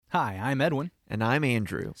Hi, I'm Edwin. And I'm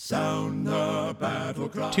Andrew. Sound the battle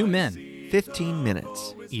cry. 2 men, 15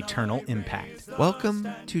 minutes. eternal impact. Welcome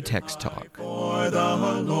to Text Talk. For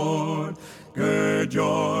the Lord, gird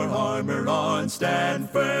your armor on, stand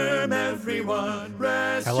firm, everyone.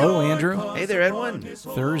 Rest Hello, your Andrew. cause Hey there, Edwin. upon his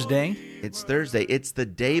Thursday, It's Thursday. It's the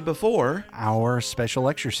day before. our special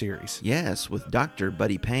lecture series. Yes, with Dr.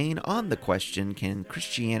 Buddy Payne on the question, can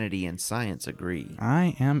Christianity and science agree?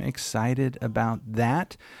 I am excited about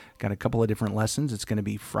that. Got a couple of different lessons. It's going to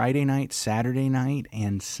be Friday night, Saturday night,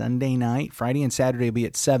 and Sunday night. Friday and Saturday will be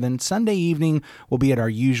at 7. Sunday evening will be at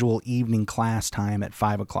our usual evening class time at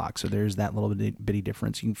 5 o'clock. So there's that little bitty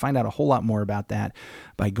difference. You can find out a whole lot more about that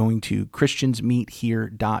by going to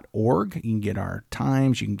christiansmeethere.org. You can get our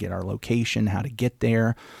times, you can get our location, how to get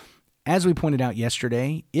there. As we pointed out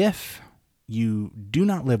yesterday, if you do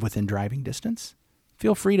not live within driving distance,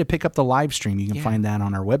 feel free to pick up the live stream. You can find that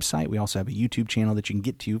on our website. We also have a YouTube channel that you can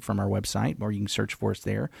get to from our website, or you can search for us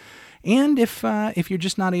there. And if you're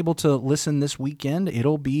just not able to listen this weekend,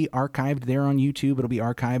 it'll be archived there on YouTube. It'll be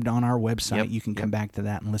archived on our website. Yep. You can come back to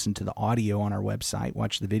that and listen to the audio on our website,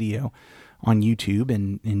 watch the video on YouTube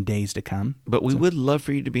in days to come. But we would love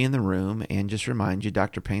for you to be in the room, and just remind you,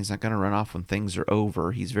 Dr. Payne's not going to run off when things are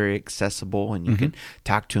over. He's very accessible, and you can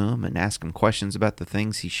talk to him and ask him questions about the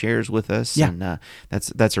things he shares with us. Yeah. And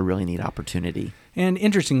that's a really neat opportunity. And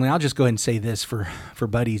interestingly, I'll just go ahead and say this for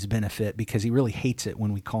Buddy's benefit, because he really hates it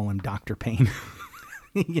when we call him Dr. Payne.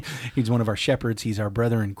 He's one of our shepherds. He's our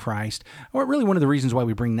brother in Christ. Or really one of the reasons why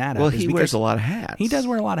we bring that Well, up is he because wears a lot of hats. he does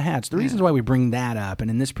wear a lot of hats. The reasons why we bring that up,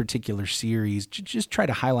 and in this particular series, just try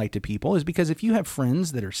to highlight to people, is because if you have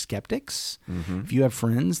friends that are skeptics, if you have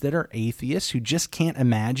friends that are atheists who just can't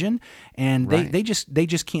imagine, and Right. they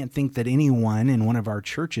just can't think that anyone in one of our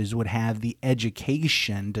churches would have the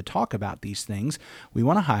education to talk about these things, we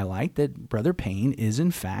want to highlight that Brother Payne is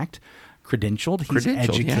in fact credentialed. He's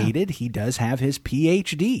educated. He does have his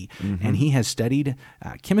PhD, and he has studied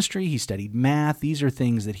chemistry. He studied math. These are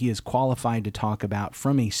things that he is qualified to talk about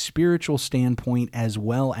from a spiritual standpoint as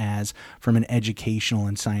well as from an educational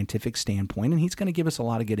and scientific standpoint, and he's going to give us a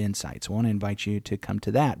lot of good insights. I want to invite you to come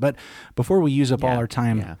to that. But before we use up all our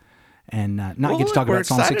time and not get to talk we're about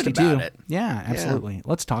Psalm excited 62. about it. Yeah, absolutely.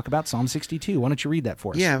 Let's talk about Psalm 62. Why don't you read that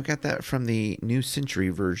for us? Yeah, I've got that from the New Century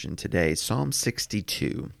Version today, Psalm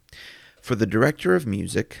 62. For the director of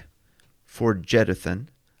music, for Jeduthun,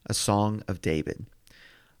 a song of David.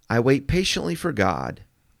 I wait patiently for God,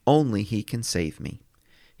 only He can save me.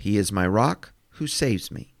 He is my rock who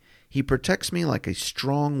saves me. He protects me like a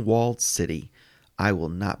strong walled city. I will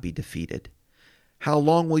not be defeated. How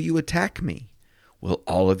long will you attack me? Will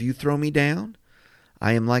all of you throw me down?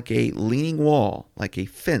 I am like a leaning wall, like a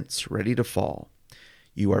fence ready to fall.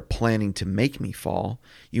 You are planning to make me fall.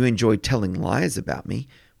 You enjoy telling lies about me.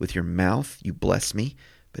 With your mouth you bless me,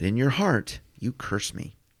 but in your heart you curse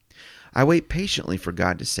me. I wait patiently for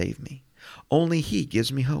God to save me. Only He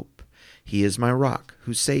gives me hope. He is my rock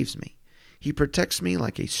who saves me. He protects me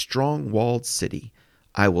like a strong walled city.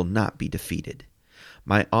 I will not be defeated.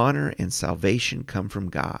 My honor and salvation come from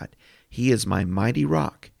God. He is my mighty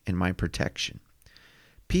rock and my protection.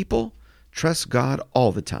 People, trust God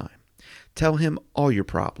all the time. Tell Him all your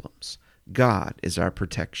problems. God is our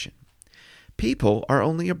protection. People are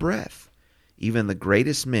only a breath. Even the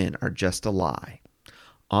greatest men are just a lie.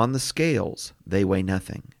 On the scales, they weigh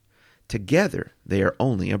nothing. Together, they are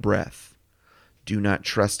only a breath. Do not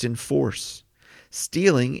trust in force.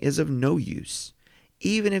 Stealing is of no use.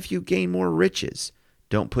 Even if you gain more riches,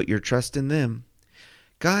 don't put your trust in them.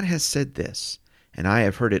 God has said this, and I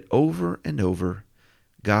have heard it over and over.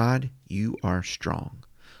 God, you are strong.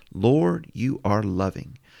 Lord, you are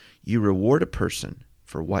loving. You reward a person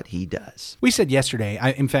for what he does. We said yesterday,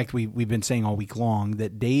 in fact, we've been saying all week long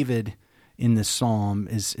that David in this psalm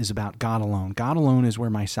is about God alone. God alone is where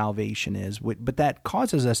my salvation is. But that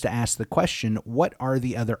causes us to ask the question, what are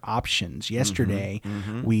the other options? Yesterday,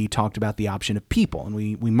 we talked about the option of people, and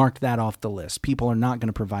we marked that off the list. People are not going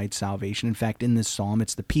to provide salvation. In fact, in this psalm,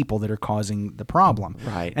 it's the people that are causing the problem.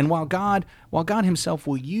 Right. And while God himself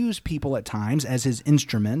will use people at times as his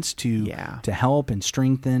instruments to help and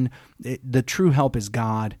strengthen, the true help is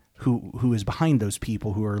God who is behind those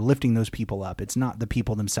people, who are lifting those people up. It's not the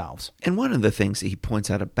people themselves. And one of the things that he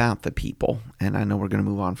points out about the people, and I know we're going to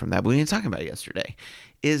move on from that, but we didn't talk about it yesterday,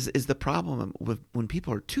 is the problem with when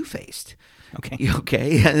people are two-faced.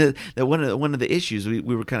 Okay. That one of the issues we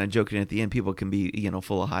were kind of joking at the end. People can be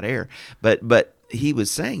full of hot air, but he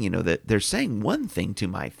was saying, that they're saying one thing to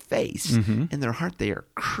my face, in their heart they are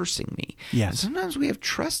cursing me. Yes. And sometimes we have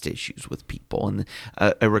trust issues with people, and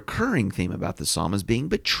a recurring theme about the psalm is being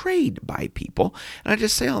betrayed by people. And I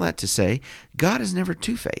just say all that to say, God is never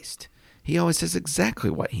two-faced. He always says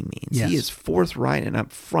exactly what he means. Yes. He is forthright and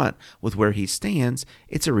upfront with where he stands.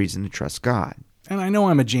 It's a reason to trust God. And I know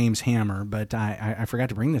I'm a James hammer, but I forgot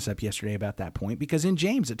to bring this up yesterday about that point, because in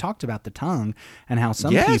James it talked about the tongue and how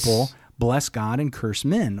some people bless God and curse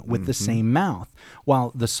men with the same mouth.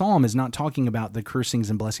 While the psalm is not talking about the cursings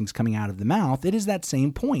and blessings coming out of the mouth, it is that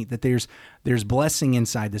same point that there's blessing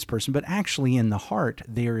inside this person, but actually in the heart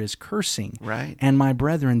there is cursing. Right. And my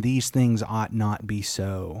brethren, these things ought not be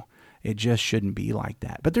so. It just shouldn't be like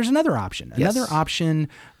that. But there's another option. Yes. Another option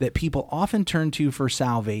that people often turn to for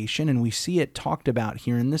salvation, and we see it talked about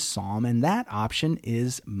here in this psalm, and that option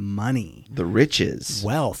is money. The riches.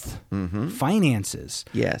 Wealth. Finances.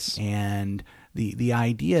 Yes. And the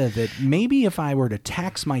idea that maybe if I were to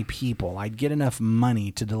tax my people, I'd get enough money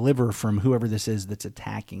to deliver from whoever this is that's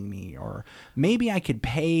attacking me. Or maybe I could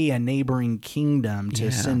pay a neighboring kingdom to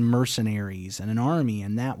send mercenaries and an army,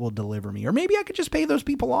 and that will deliver me. Or maybe I could just pay those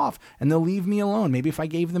people off and they'll leave me alone. Maybe if I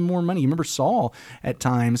gave them more money. You remember Saul at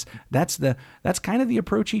times, that's kind of the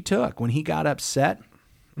approach he took when he got upset.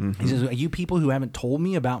 He says, you people who haven't told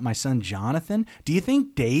me about my son Jonathan, do you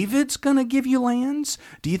think David's going to give you lands?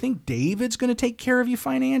 Do you think David's going to take care of you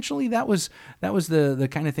financially? That was the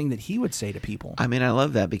kind of thing that he would say to people. I mean, I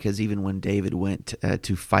love that, because even when David went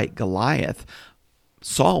to fight Goliath,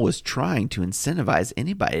 Saul was trying to incentivize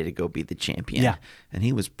anybody to go be the champion. Yeah. And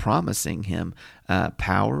he was promising him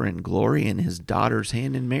power and glory and his daughter's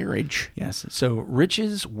hand in marriage. Yes. So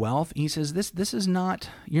riches, wealth, he says this is not,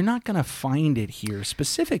 you're not going to find it here.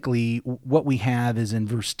 Specifically, what we have is in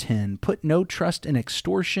verse 10, put no trust in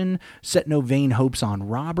extortion, set no vain hopes on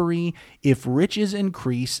robbery. If riches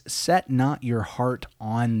increase, set not your heart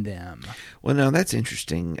on them. Well, now that's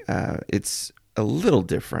interesting. It's a little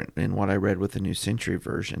different in what I read with the New Century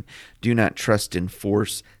Version. Do not trust in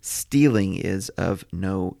force. Stealing is of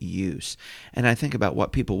no use. And I think about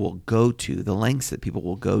what people will go to, the lengths that people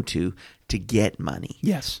will go to get money.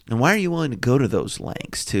 Yes. And why are you willing to go to those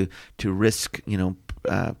lengths to risk,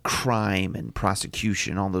 crime and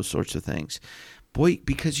prosecution, all those sorts of things? Boy,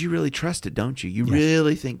 because you really trust it, don't you? You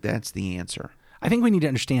really think that's the answer. I think we need to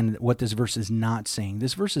understand what this verse is not saying.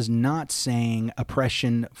 This verse is not saying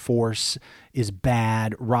oppression, force is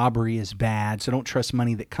bad, robbery is bad, so don't trust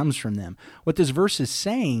money that comes from them. What this verse is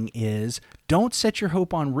saying is don't set your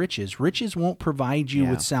hope on riches. Riches won't provide you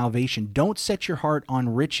with salvation. Don't set your heart on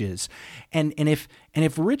riches. And if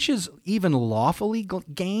riches, even lawfully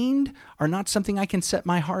gained, are not something I can set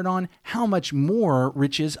my heart on, how much more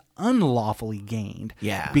riches unlawfully gained?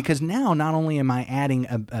 Yeah. Because now not only am I adding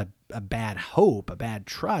a bad hope, a bad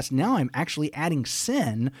trust, now I'm actually adding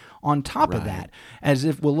sin on top of that. As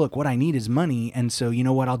if, well, look, what I need is money, and so you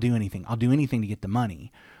know what? I'll do anything. I'll do anything to get the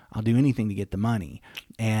money. I'll do anything to get the money.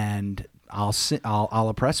 And I'll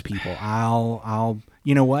oppress people. I'll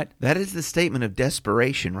you know what? That is the statement of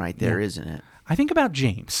desperation right there, isn't it? I think about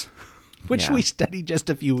James, which we studied just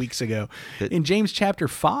a few weeks ago. In James chapter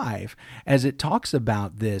 5, as it talks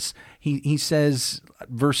about this, he says,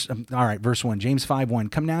 verse 1, James 5:1,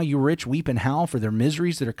 come now, you rich, weep and howl for their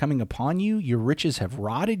miseries that are coming upon you. Your riches have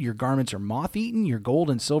rotted, your garments are moth-eaten, your gold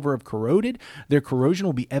and silver have corroded. Their corrosion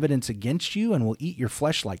will be evidence against you and will eat your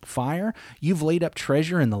flesh like fire. You've laid up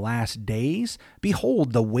treasure in the last days.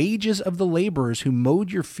 Behold, the wages of the laborers who mowed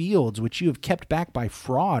your fields, which you have kept back by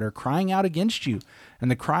fraud, are crying out against you. And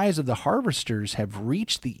the cries of the harvesters have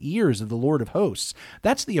reached the ears of the Lord of hosts.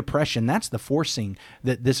 That's the oppression. That's the forcing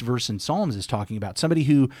that this verse in Psalms is talking about. Somebody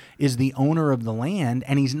who is the owner of the land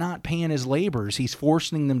and he's not paying his laborers. He's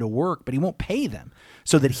forcing them to work, but he won't pay them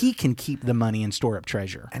so that he can keep the money and store up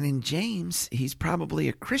treasure. And in James, he's probably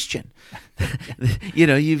a Christian.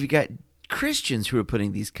 You've got Christians who are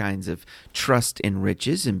putting these kinds of trust in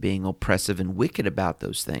riches and being oppressive and wicked about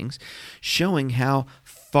those things, showing how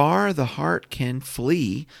far the heart can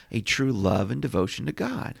flee a true love and devotion to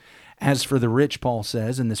God. As for the rich, Paul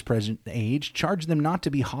says, in this present age, charge them not to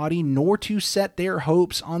be haughty, nor to set their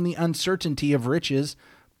hopes on the uncertainty of riches,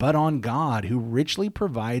 but on God, who richly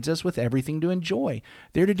provides us with everything to enjoy.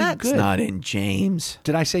 They're to do good. That's not in James.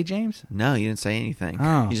 Did I say James? No, you didn't say anything.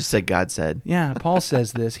 Oh. You just said God said. Yeah, Paul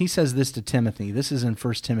says this. He says this to Timothy. This is in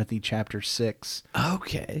 1 Timothy chapter 6.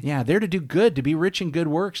 Okay. Yeah, they're to do good, to be rich in good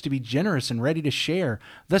works, to be generous and ready to share,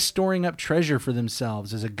 thus storing up treasure for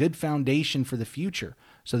themselves as a good foundation for the future,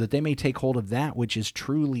 so that they may take hold of that which is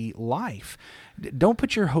truly life. Don't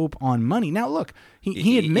put your hope on money. Now, look,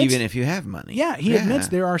 he admits... Even if you have money. Yeah, he admits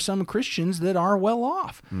there are some Christians that are well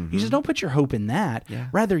off. He says, don't put your hope in that. Yeah.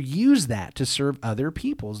 Rather, use that to serve other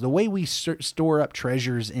peoples. The way we store up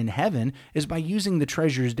treasures in heaven is by using the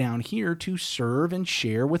treasures down here to serve and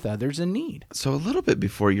share with others in need. So a little bit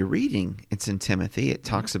before you're reading, it's in Timothy. It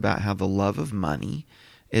talks about how the love of money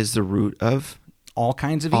is the root of all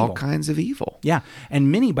kinds of evil. Yeah,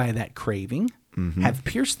 and many by that craving have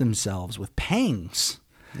pierced themselves with pangs.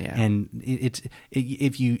 Yeah. And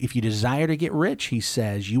if you desire to get rich, he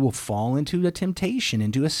says, you will fall into a temptation,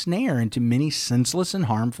 into a snare, into many senseless and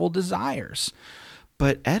harmful desires.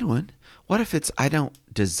 But Edwin, what if it's I don't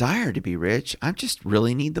desire to be rich, I just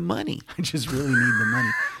really need the money. I just really need the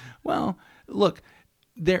money. Well, look,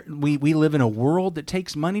 we live in a world that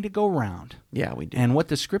takes money to go around. Yeah, we do. And what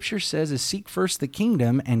the scripture says is seek first the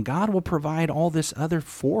kingdom, and God will provide all this other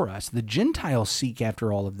for us. The Gentiles seek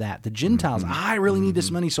after all of that. The Gentiles, I really need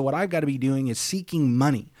this money, so what I've got to be doing is seeking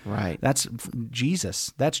money. Right. That's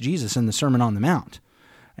Jesus. That's Jesus in the Sermon on the Mount.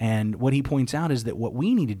 And what he points out is that what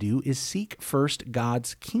we need to do is seek first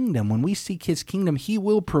God's kingdom. When we seek his kingdom, he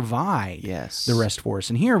will provide the rest for us.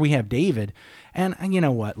 And here we have David. And you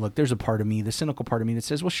know what? Look, there's a part of me, the cynical part of me that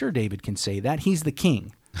says, well, sure, David can say that. He's the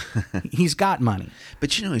king. He's got money.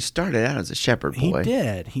 But he started out as a shepherd boy. He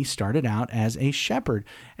did. He started out as a shepherd.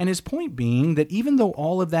 And his point being that even though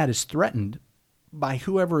all of that is threatened by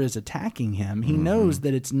whoever is attacking him, he knows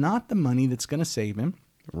that it's not the money that's going to save him.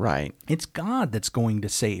 Right. It's God that's going to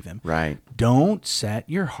save him. Right. Don't set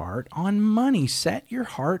your heart on money. Set your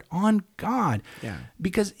heart on God. Yeah.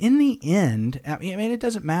 Because in the end, I mean, it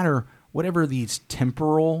doesn't matter whatever these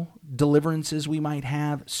temporal deliverances we might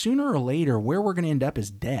have, sooner or later, where we're going to end up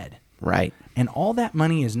is dead. Right. And all that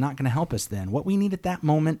money is not going to help us then. What we need at that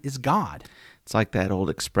moment is God. It's like that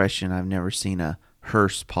old expression, I've never seen a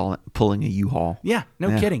hearse pulling a U-Haul. Yeah,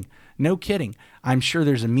 no kidding. No kidding. I'm sure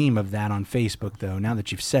there's a meme of that on Facebook, though. Now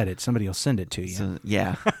that you've said it, somebody will send it to you. So,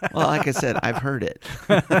 yeah. Well, like I said, I've heard it.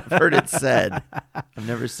 I've heard it said. I've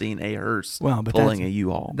never seen a hearse pulling a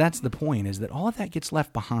U-Haul. That's the point, is that all of that gets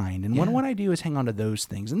left behind. And what I do is hang on to those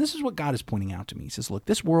things. And this is what God is pointing out to me. He says, look,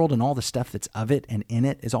 this world and all the stuff that's of it and in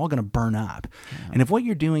it is all going to burn up. Yeah. And if what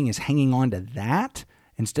you're doing is hanging on to that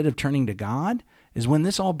instead of turning to God, is when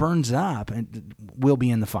this all burns up and we'll be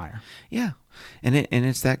in the fire. Yeah. And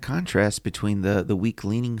it's that contrast between the weak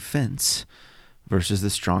leaning fence versus the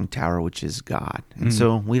strong tower, which is God. And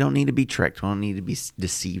so we don't need to be tricked. We don't need to be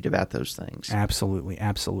deceived about those things. Absolutely.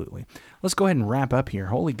 Absolutely. Let's go ahead and wrap up here.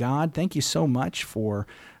 Holy God, thank you so much for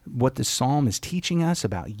what this psalm is teaching us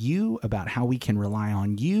about you, about how we can rely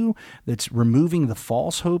on you, that's removing the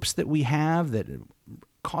false hopes that we have, that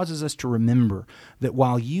causes us to remember that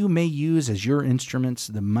while you may use as your instruments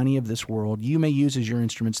the money of this world, you may use as your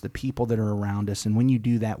instruments the people that are around us. And when you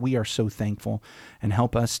do that, we are so thankful, and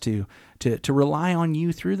help us to rely on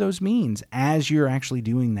you through those means as you're actually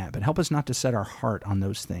doing that. But help us not to set our heart on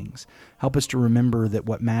those things. Help us to remember that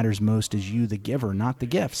what matters most is you, the giver, not the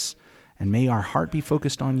gifts. And may our heart be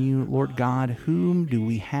focused on you, Lord God. Whom do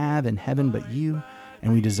we have in heaven but you?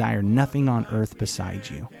 And we desire nothing on earth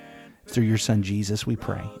besides you. Through your Son, Jesus, we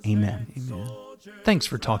pray. Amen. Amen. Thanks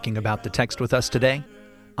for talking about the text with us today.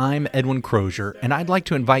 I'm Edwin Crozier, and I'd like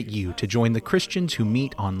to invite you to join the Christians who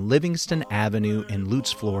meet on Livingston Avenue in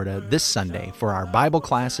Lutz, Florida this Sunday for our Bible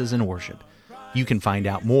classes and worship. You can find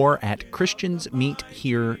out more at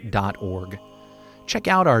christiansmeethere.org. Check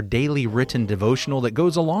out our daily written devotional that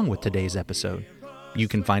goes along with today's episode. You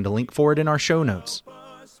can find a link for it in our show notes.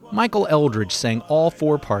 Michael Eldridge sang all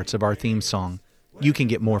 4 parts of our theme song. You can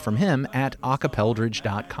get more from him at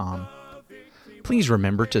acapeldridge.com. Please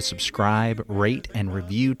remember to subscribe, rate, and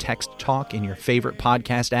review Text Talk in your favorite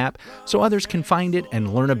podcast app so others can find it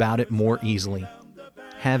and learn about it more easily.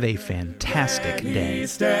 Have a fantastic day.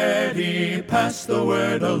 Steady, pass the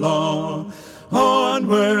word along.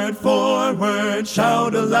 Onward, forward,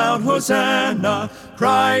 shout aloud, Hosanna.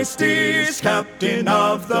 Christ is captain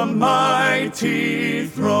of the mighty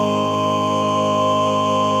throne.